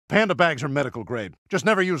Panda bags are medical grade. Just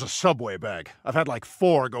never use a Subway bag. I've had like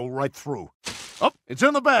 4 go right through. Oh, it's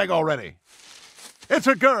in the bag already. It's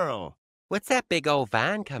a girl. What's that big old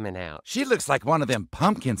vine coming out? She looks like one of them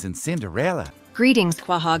pumpkins in Cinderella. Greetings,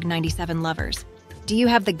 Quahog 97 lovers. Do you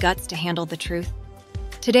have the guts to handle the truth?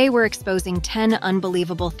 Today we're exposing 10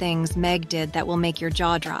 unbelievable things Meg did that will make your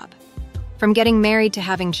jaw drop. From getting married to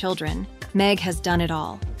having children, Meg has done it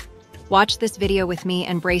all. Watch this video with me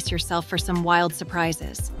and brace yourself for some wild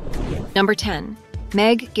surprises. Number 10.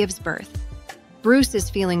 Meg gives birth. Bruce is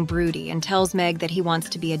feeling broody and tells Meg that he wants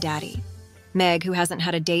to be a daddy. Meg, who hasn't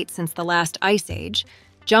had a date since the last ice age,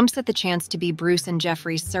 jumps at the chance to be Bruce and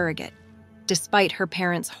Jeffrey's surrogate, despite her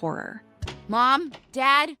parents' horror. Mom,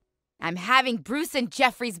 Dad, I'm having Bruce and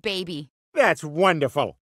Jeffrey's baby. That's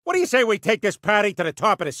wonderful. What do you say we take this party to the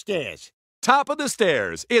top of the stairs? Top of the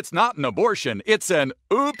stairs. It's not an abortion, it's an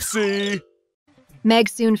oopsie. Meg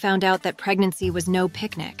soon found out that pregnancy was no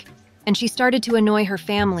picnic, and she started to annoy her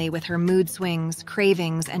family with her mood swings,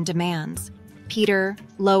 cravings, and demands. Peter,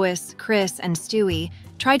 Lois, Chris, and Stewie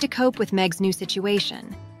tried to cope with Meg's new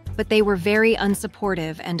situation, but they were very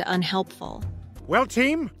unsupportive and unhelpful. Well,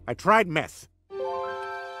 team, I tried meth.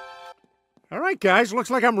 All right, guys, looks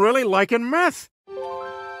like I'm really liking meth.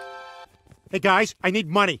 Hey, guys, I need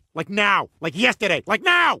money. Like now. Like yesterday. Like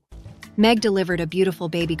now! Meg delivered a beautiful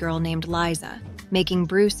baby girl named Liza, making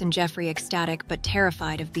Bruce and Jeffrey ecstatic but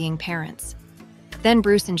terrified of being parents. Then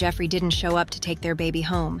Bruce and Jeffrey didn't show up to take their baby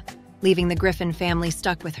home, leaving the Griffin family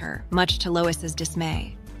stuck with her, much to Lois's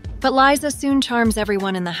dismay. But Liza soon charms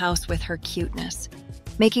everyone in the house with her cuteness,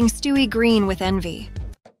 making Stewie green with envy.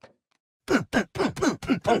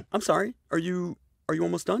 Oh, I'm sorry. Are you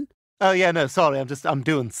almost done? Oh, yeah, no, sorry. I'm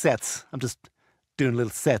doing sets. I'm just doing little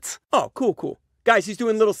sets. Oh, cool. Guys, he's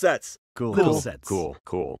doing little sets. Cool. Little sets.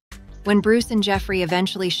 Cool. When Bruce and Jeffrey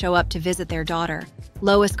eventually show up to visit their daughter,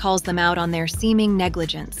 Lois calls them out on their seeming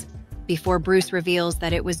negligence, before Bruce reveals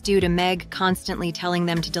that it was due to Meg constantly telling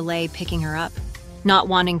them to delay picking her up, not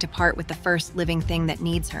wanting to part with the first living thing that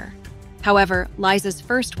needs her. However, Liza's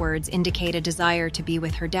first words indicate a desire to be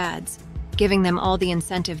with her dads, giving them all the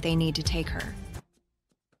incentive they need to take her.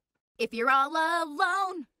 If you're all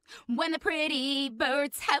alone, when the pretty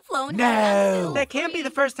birds have flown. No! That can't be the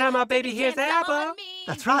first time our baby hears ABBA.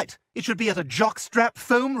 That's right. It should be at a jockstrap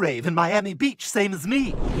foam rave in Miami Beach, same as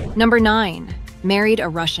me. Number 9. Married a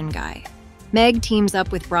Russian guy. Meg teams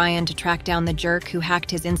up with Brian to track down the jerk who hacked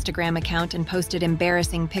his Instagram account and posted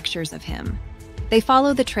embarrassing pictures of him. They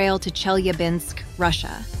follow the trail to Chelyabinsk,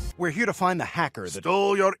 Russia. We're here to find the hacker that...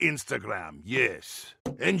 Stole your Instagram, yes.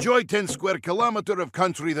 Enjoy 10 square kilometer of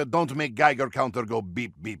country that don't make Geiger counter go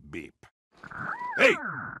beep, beep, beep. Hey!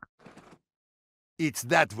 It's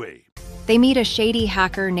that way. They meet a shady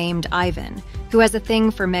hacker named Ivan, who has a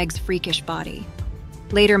thing for Meg's freakish body.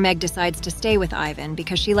 Later, Meg decides to stay with Ivan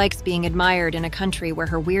because she likes being admired in a country where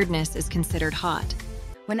her weirdness is considered hot.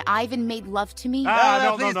 When Ivan made love to me,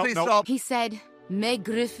 No, Please stop. he said, "Meg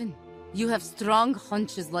Griffin, you have strong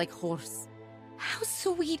hunches like horse." How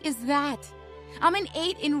sweet is that? I'm an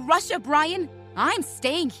 8 in Russia, Brian. I'm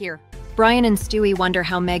staying here. Brian and Stewie wonder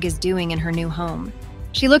how Meg is doing in her new home.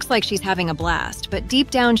 She looks like she's having a blast, but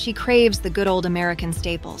deep down she craves the good old American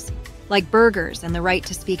staples, like burgers and the right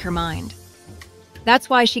to speak her mind. That's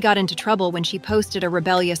why she got into trouble when she posted a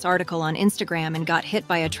rebellious article on Instagram and got hit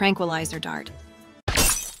by a tranquilizer dart.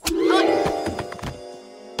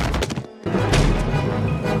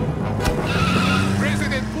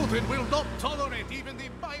 President Putin will not tolerate even the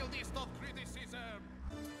mildest of criticism.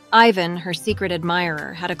 Ivan, her secret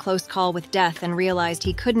admirer, had a close call with death and realized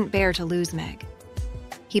he couldn't bear to lose Meg.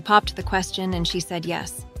 He popped the question and she said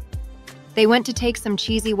yes. They went to take some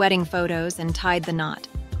cheesy wedding photos and tied the knot.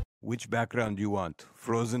 Which background you want?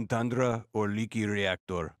 Frozen tundra or leaky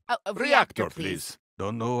reactor? A reactor, please.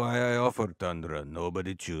 Don't know why I offered tundra.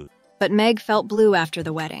 Nobody choose. But Meg felt blue after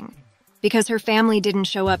the wedding, because her family didn't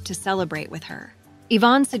show up to celebrate with her.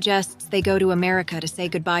 Yvonne suggests they go to America to say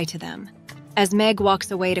goodbye to them. As Meg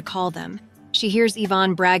walks away to call them, she hears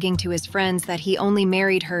Yvonne bragging to his friends that he only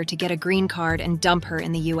married her to get a green card and dump her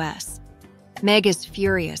in the US. Meg is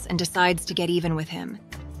furious and decides to get even with him.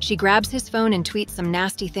 She grabs his phone and tweets some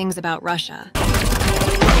nasty things about Russia.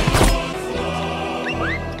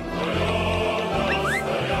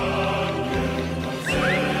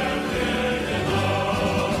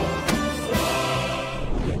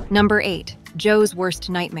 Number 8. Joe's worst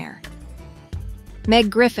nightmare. Meg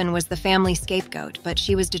Griffin was the family scapegoat, but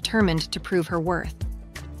she was determined to prove her worth.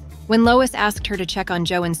 When Lois asked her to check on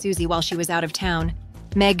Joe and Susie while she was out of town,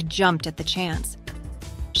 Meg jumped at the chance.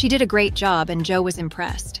 She did a great job and Joe was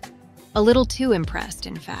impressed. A little too impressed,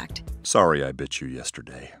 in fact. Sorry I bit you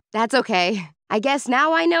yesterday. That's okay. I guess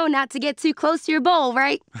now I know not to get too close to your bowl,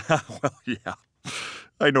 right? Well, yeah.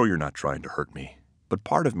 I know you're not trying to hurt me, but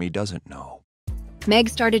part of me doesn't know. Meg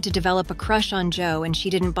started to develop a crush on Joe, and she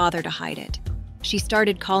didn't bother to hide it. She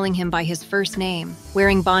started calling him by his first name,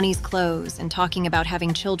 wearing Bonnie's clothes, and talking about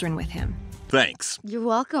having children with him. Thanks. You're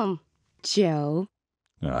welcome, Joe.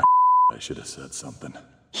 I should have said something.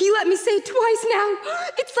 He let me say it twice now.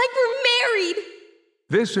 It's like we're married.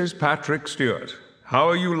 This is Patrick Stewart. How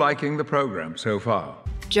are you liking the program so far?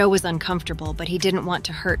 Joe was uncomfortable, but he didn't want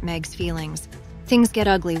to hurt Meg's feelings. Things get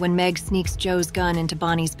ugly when Meg sneaks Joe's gun into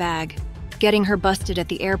Bonnie's bag, getting her busted at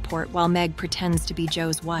the airport while Meg pretends to be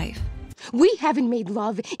Joe's wife. We haven't made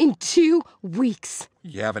love in 2 weeks.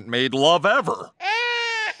 You haven't made love ever.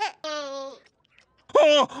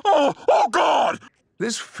 Oh, God!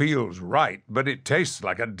 This feels right, but it tastes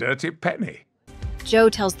like a dirty penny. Joe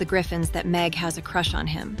tells the Griffins that Meg has a crush on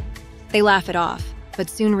him. They laugh it off, but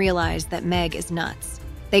soon realize that Meg is nuts.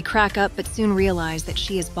 They crack up, but soon realize that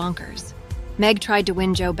she is bonkers. Meg tried to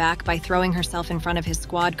win Joe back by throwing herself in front of his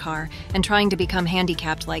squad car and trying to become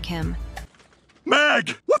handicapped like him.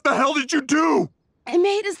 Meg, what the hell did you do? I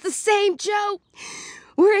made us the same, Joe.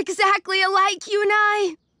 We're exactly alike, you and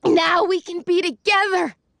I. Now we can be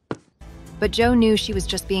together. But Joe knew she was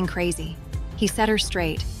just being crazy. He set her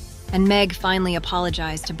straight, and Meg finally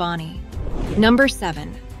apologized to Bonnie. Number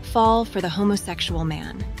 7, fall for the homosexual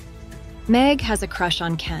man. Meg has a crush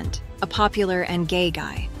on Kent, a popular and gay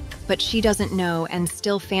guy, but she doesn't know and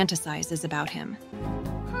still fantasizes about him.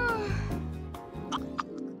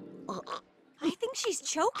 I think she's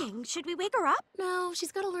choking. Should we wake her up? No,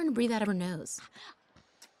 she's got to learn to breathe out of her nose.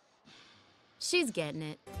 She's getting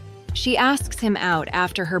it. She asks him out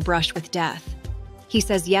after her brush with death. He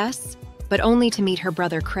says yes, but only to meet her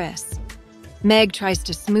brother Chris. Meg tries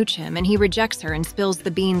to smooch him, and he rejects her and spills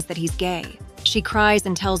the beans that he's gay. She cries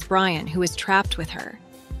and tells Brian, who is trapped with her.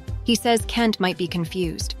 He says Kent might be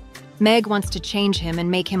confused. Meg wants to change him and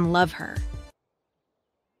make him love her.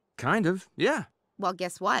 Kind of, yeah. Well,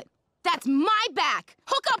 guess what? That's my back!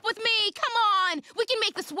 Hook up with me! Come on! We can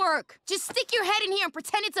make this work! Just stick your head in here and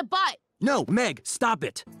pretend it's a butt! No, Meg, stop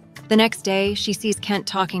it. The next day, she sees Kent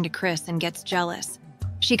talking to Chris and gets jealous.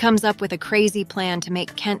 She comes up with a crazy plan to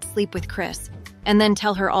make Kent sleep with Chris and then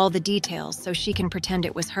tell her all the details so she can pretend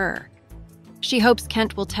it was her. She hopes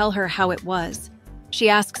Kent will tell her how it was. She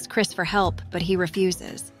asks Chris for help, but he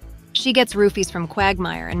refuses. She gets roofies from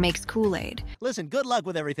Quagmire and makes Kool-Aid. Listen, good luck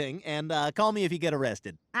with everything, and call me if you get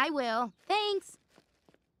arrested. I will. Thanks.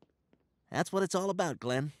 That's what it's all about,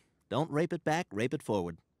 Glenn. Don't rape it back, rape it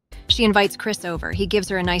forward. She invites Chris over. He gives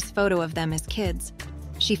her a nice photo of them as kids.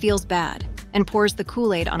 She feels bad and pours the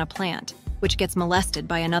Kool-Aid on a plant, which gets molested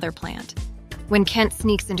by another plant. When Kent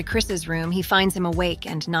sneaks into Chris's room, he finds him awake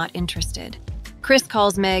and not interested. Chris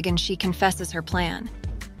calls Meg and she confesses her plan.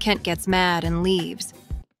 Kent gets mad and leaves.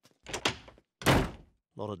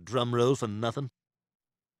 Lot of drum roll for nothing.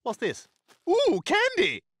 What's this? Ooh,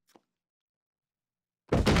 candy!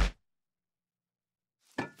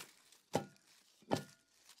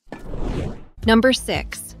 Number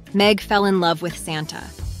 6, Meg fell in love with Santa.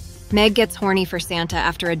 Meg gets horny for Santa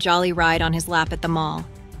after a jolly ride on his lap at the mall.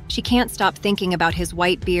 She can't stop thinking about his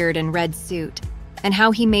white beard and red suit, and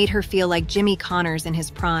how he made her feel like Jimmy Connors in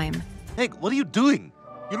his prime. Meg, what are you doing?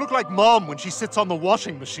 You look like Mom when she sits on the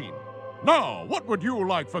washing machine. Now, what would you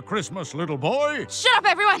like for Christmas, little boy? Shut up,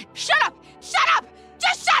 everyone! Shut up! Shut up!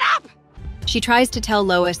 Just shut up! She tries to tell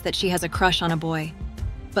Lois that she has a crush on a boy,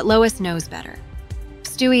 but Lois knows better.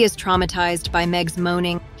 Stewie is traumatized by Meg's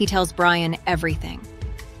moaning. He tells Brian everything.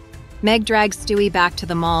 Meg drags Stewie back to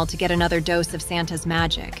the mall to get another dose of Santa's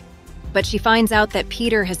magic, but she finds out that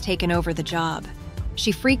Peter has taken over the job.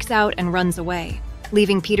 She freaks out and runs away,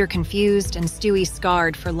 leaving Peter confused and Stewie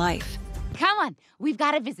scarred for life. Come on, we've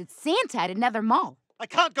got to visit Santa at another mall. I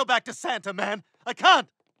can't go back to Santa, man. I can't.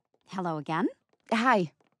 Hello again?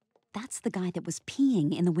 Hi. That's the guy that was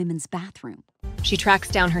peeing in the women's bathroom. She tracks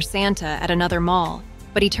down her Santa at another mall,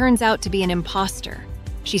 but he turns out to be an imposter.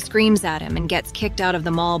 She screams at him and gets kicked out of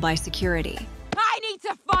the mall by security. I need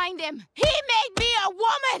to find him! He made me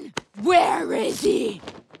a woman! Where is he?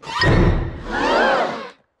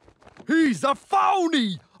 He's a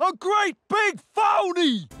phony! A great big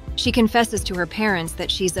phony! She confesses to her parents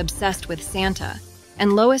that she's obsessed with Santa,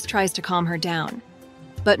 and Lois tries to calm her down.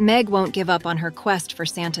 But Meg won't give up on her quest for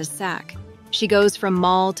Santa's sack. She goes from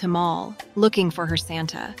mall to mall, looking for her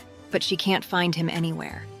Santa, but she can't find him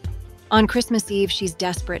anywhere. On Christmas Eve, she's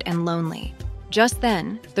desperate and lonely. Just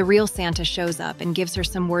then, the real Santa shows up and gives her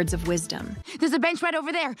some words of wisdom. There's a bench right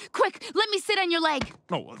over there. Quick, let me sit on your leg.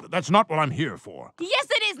 No, that's not what I'm here for. Yes,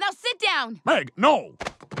 it is. Now sit down. Meg, no!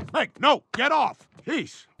 Meg, no! Get off!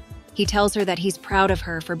 Jeez! He tells her that he's proud of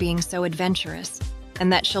her for being so adventurous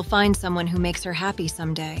and that she'll find someone who makes her happy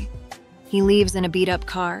someday. He leaves in a beat-up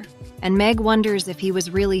car, and Meg wonders if he was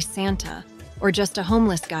really Santa or just a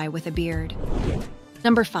homeless guy with a beard.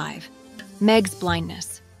 Number 5. Meg's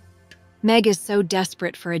blindness. Meg is so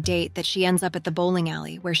desperate for a date that she ends up at the bowling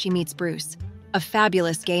alley where she meets Bruce, a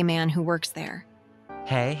fabulous gay man who works there.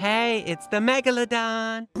 Hey, it's the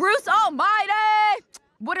Megalodon. Bruce Almighty!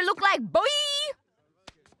 What it look like, boy?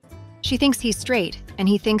 She thinks he's straight, and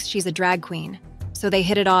he thinks she's a drag queen, so they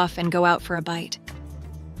hit it off and go out for a bite.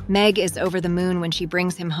 Meg is over the moon when she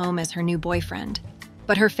brings him home as her new boyfriend,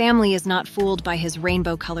 but her family is not fooled by his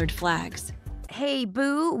rainbow-colored flags. Hey,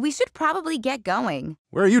 Boo, we should probably get going.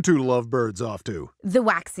 Where are you two lovebirds off to? The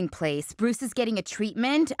waxing place. Bruce is getting a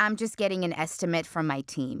treatment. I'm just getting an estimate from my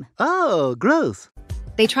team. Oh, gross.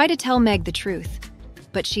 They try to tell Meg the truth,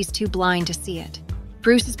 but she's too blind to see it.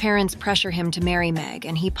 Bruce's parents pressure him to marry Meg,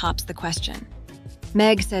 and he pops the question.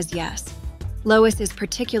 Meg says yes. Lois is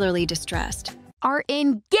particularly distressed. Are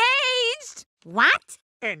engaged? What?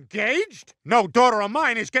 Engaged? No daughter of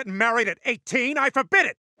mine is getting married at 18. I forbid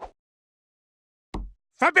it.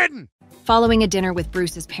 Forbidden! Following a dinner with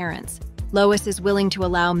Bruce's parents, Lois is willing to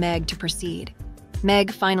allow Meg to proceed.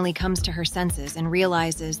 Meg finally comes to her senses and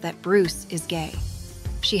realizes that Bruce is gay.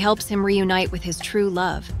 She helps him reunite with his true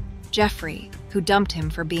love, Jeffrey, who dumped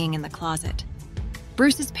him for being in the closet.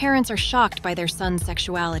 Bruce's parents are shocked by their son's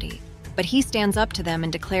sexuality, but he stands up to them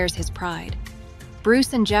and declares his pride.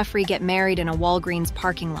 Bruce and Jeffrey get married in a Walgreens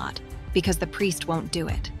parking lot because the priest won't do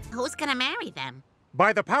it. Who's gonna marry them?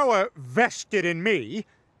 By the power vested in me,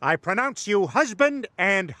 I pronounce you husband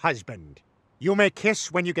and husband. You may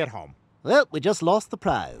kiss when you get home. Well, we just lost the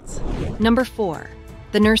prize. Number 4,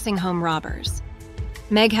 the nursing home robbers.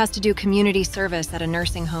 Meg has to do community service at a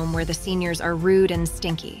nursing home where the seniors are rude and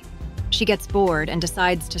stinky. She gets bored and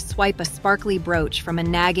decides to swipe a sparkly brooch from a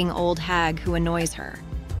nagging old hag who annoys her.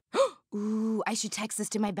 Ooh, I should text this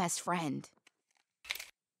to my best friend.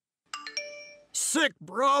 Sick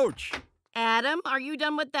brooch! Adam, are you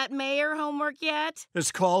done with that mayor homework yet?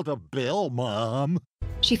 It's called a bill, Mom.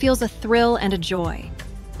 She feels a thrill and a joy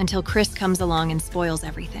until Chris comes along and spoils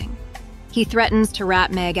everything. He threatens to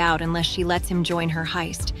rat Meg out unless she lets him join her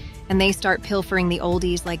heist, and they start pilfering the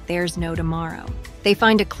oldies like there's no tomorrow. They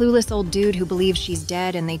find a clueless old dude who believes she's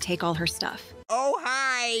dead, and they take all her stuff. Oh,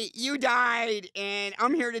 hi! You died, and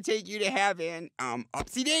I'm here to take you to heaven.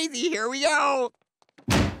 Upsy daisy, here we go!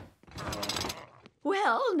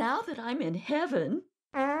 Well, now that I'm in heaven...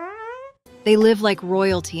 They live like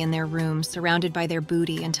royalty in their rooms, surrounded by their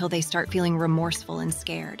booty, until they start feeling remorseful and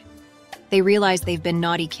scared. They realize they've been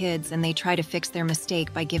naughty kids, and they try to fix their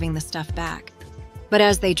mistake by giving the stuff back. But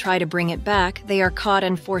as they try to bring it back, they are caught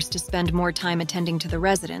and forced to spend more time attending to the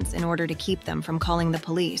residents in order to keep them from calling the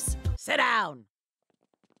police. Sit down.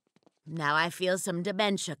 Now I feel some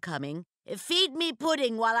dementia coming. Feed me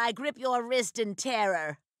pudding while I grip your wrist in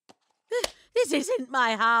terror. This isn't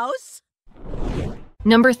my house.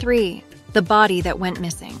 Number 3, the body that went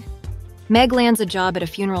missing. Meg lands a job at a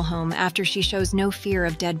funeral home after she shows no fear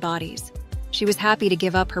of dead bodies. She was happy to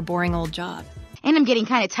give up her boring old job. And I'm getting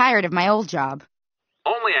kind of tired of my old job.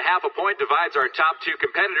 Only a half a point divides our top 2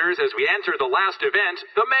 competitors as we enter the last event,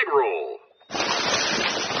 the Meg Roll.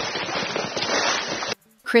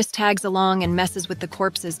 Chris tags along and messes with the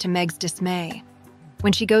corpses to Meg's dismay.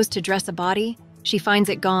 When she goes to dress a body, she finds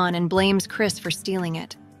it gone and blames Chris for stealing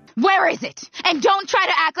it. Where is it? And don't try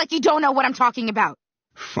to act like you don't know what I'm talking about.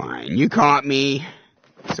 Fine, you caught me.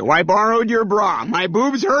 So I borrowed your bra. My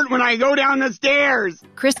boobs hurt when I go down the stairs.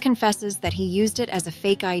 Chris confesses that he used it as a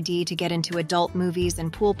fake ID to get into adult movies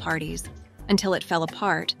and pool parties until it fell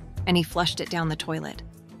apart and he flushed it down the toilet.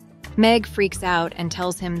 Meg freaks out and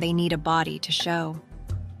tells him they need a body to show.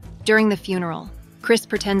 During the funeral, Chris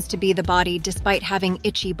pretends to be the body despite having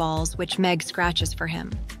itchy balls, which Meg scratches for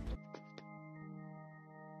him.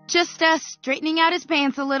 Just straightening out his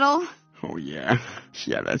pants a little. Oh, yeah.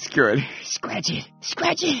 Yeah, that's good. Scratch it.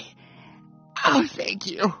 Scratch it. Oh, thank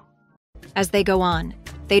you. As they go on,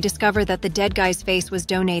 they discover that the dead guy's face was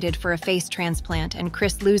donated for a face transplant, and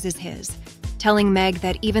Chris loses his, telling Meg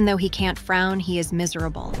that even though he can't frown, he is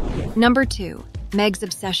miserable. Number 2, Meg's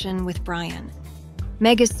obsession with Brian.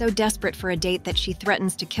 Meg is so desperate for a date that she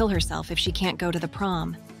threatens to kill herself if she can't go to the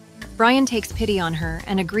prom. Brian takes pity on her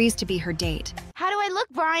and agrees to be her date. How do I look,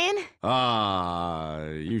 Brian?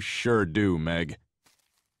 You sure do, Meg.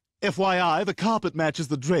 FYI, the carpet matches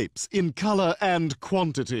the drapes in color and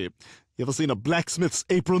quantity. You ever seen a blacksmith's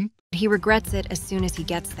apron? He regrets it as soon as he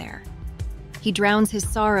gets there. He drowns his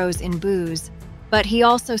sorrows in booze, but he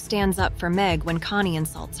also stands up for Meg when Connie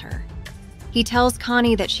insults her. He tells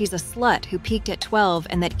Connie that she's a slut who peaked at 12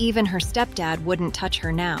 and that even her stepdad wouldn't touch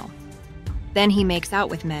her now. Then he makes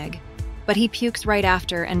out with Meg, but he pukes right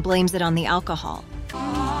after and blames it on the alcohol.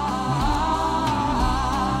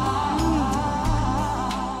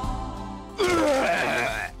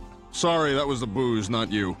 Sorry, that was the booze,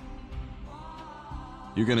 not you.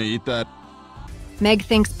 You gonna eat that? Meg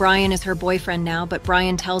thinks Brian is her boyfriend now, but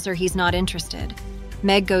Brian tells her he's not interested.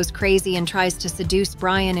 Meg goes crazy and tries to seduce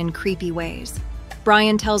Brian in creepy ways.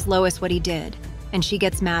 Brian tells Lois what he did, and she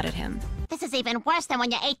gets mad at him. This is even worse than when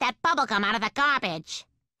you ate that bubblegum out of the garbage.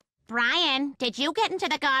 Brian, did you get into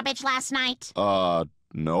the garbage last night?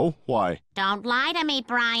 No. Why? Don't lie to me,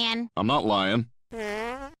 Brian. I'm not lying.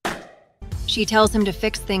 She tells him to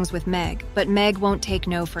fix things with Meg, but Meg won't take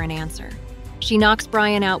no for an answer. She knocks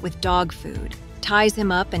Brian out with dog food, ties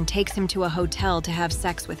him up, and takes him to a hotel to have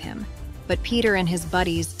sex with him. But Peter and his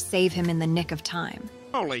buddies save him in the nick of time.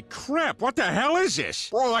 Holy crap, what the hell is this?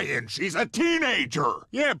 Brian, she's a teenager!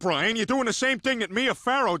 Yeah, Brian, you're doing the same thing that Mia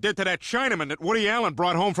Farrow did to that Chinaman that Woody Allen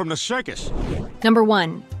brought home from the circus. Number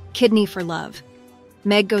 1, kidney for love.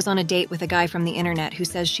 Meg goes on a date with a guy from the internet who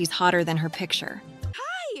says she's hotter than her picture.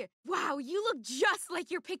 Hi! Wow, you look just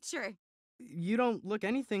like your picture. You don't look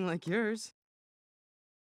anything like yours.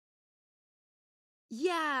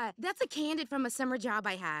 Yeah, that's a candid from a summer job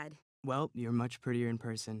I had. Well, you're much prettier in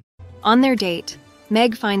person. On their date,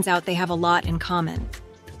 Meg finds out they have a lot in common,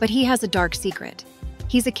 but he has a dark secret.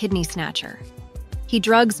 He's a kidney snatcher. He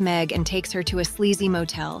drugs Meg and takes her to a sleazy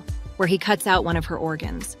motel where he cuts out one of her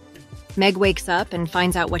organs. Meg wakes up and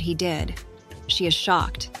finds out what he did. She is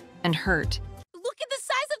shocked and hurt. Look at the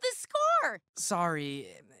size of the scar! Sorry,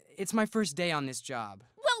 it's my first day on this job.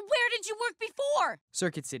 Well, where did you work before?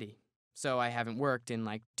 Circuit City. So I haven't worked in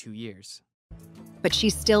like 2 years. But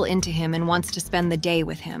she's still into him and wants to spend the day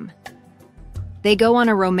with him. They go on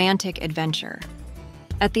a romantic adventure.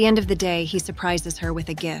 At the end of the day, he surprises her with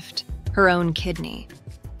a gift, her own kidney.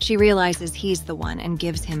 She realizes he's the one and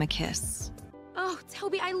gives him a kiss. Oh,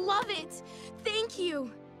 Toby, I love it! Thank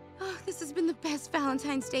you! Oh, this has been the best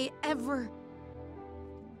Valentine's Day ever.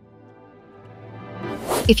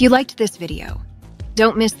 If you liked this video,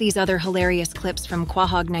 don't miss these other hilarious clips from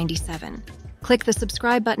Quahog 97. Click the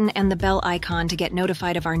subscribe button and the bell icon to get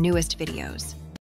notified of our newest videos.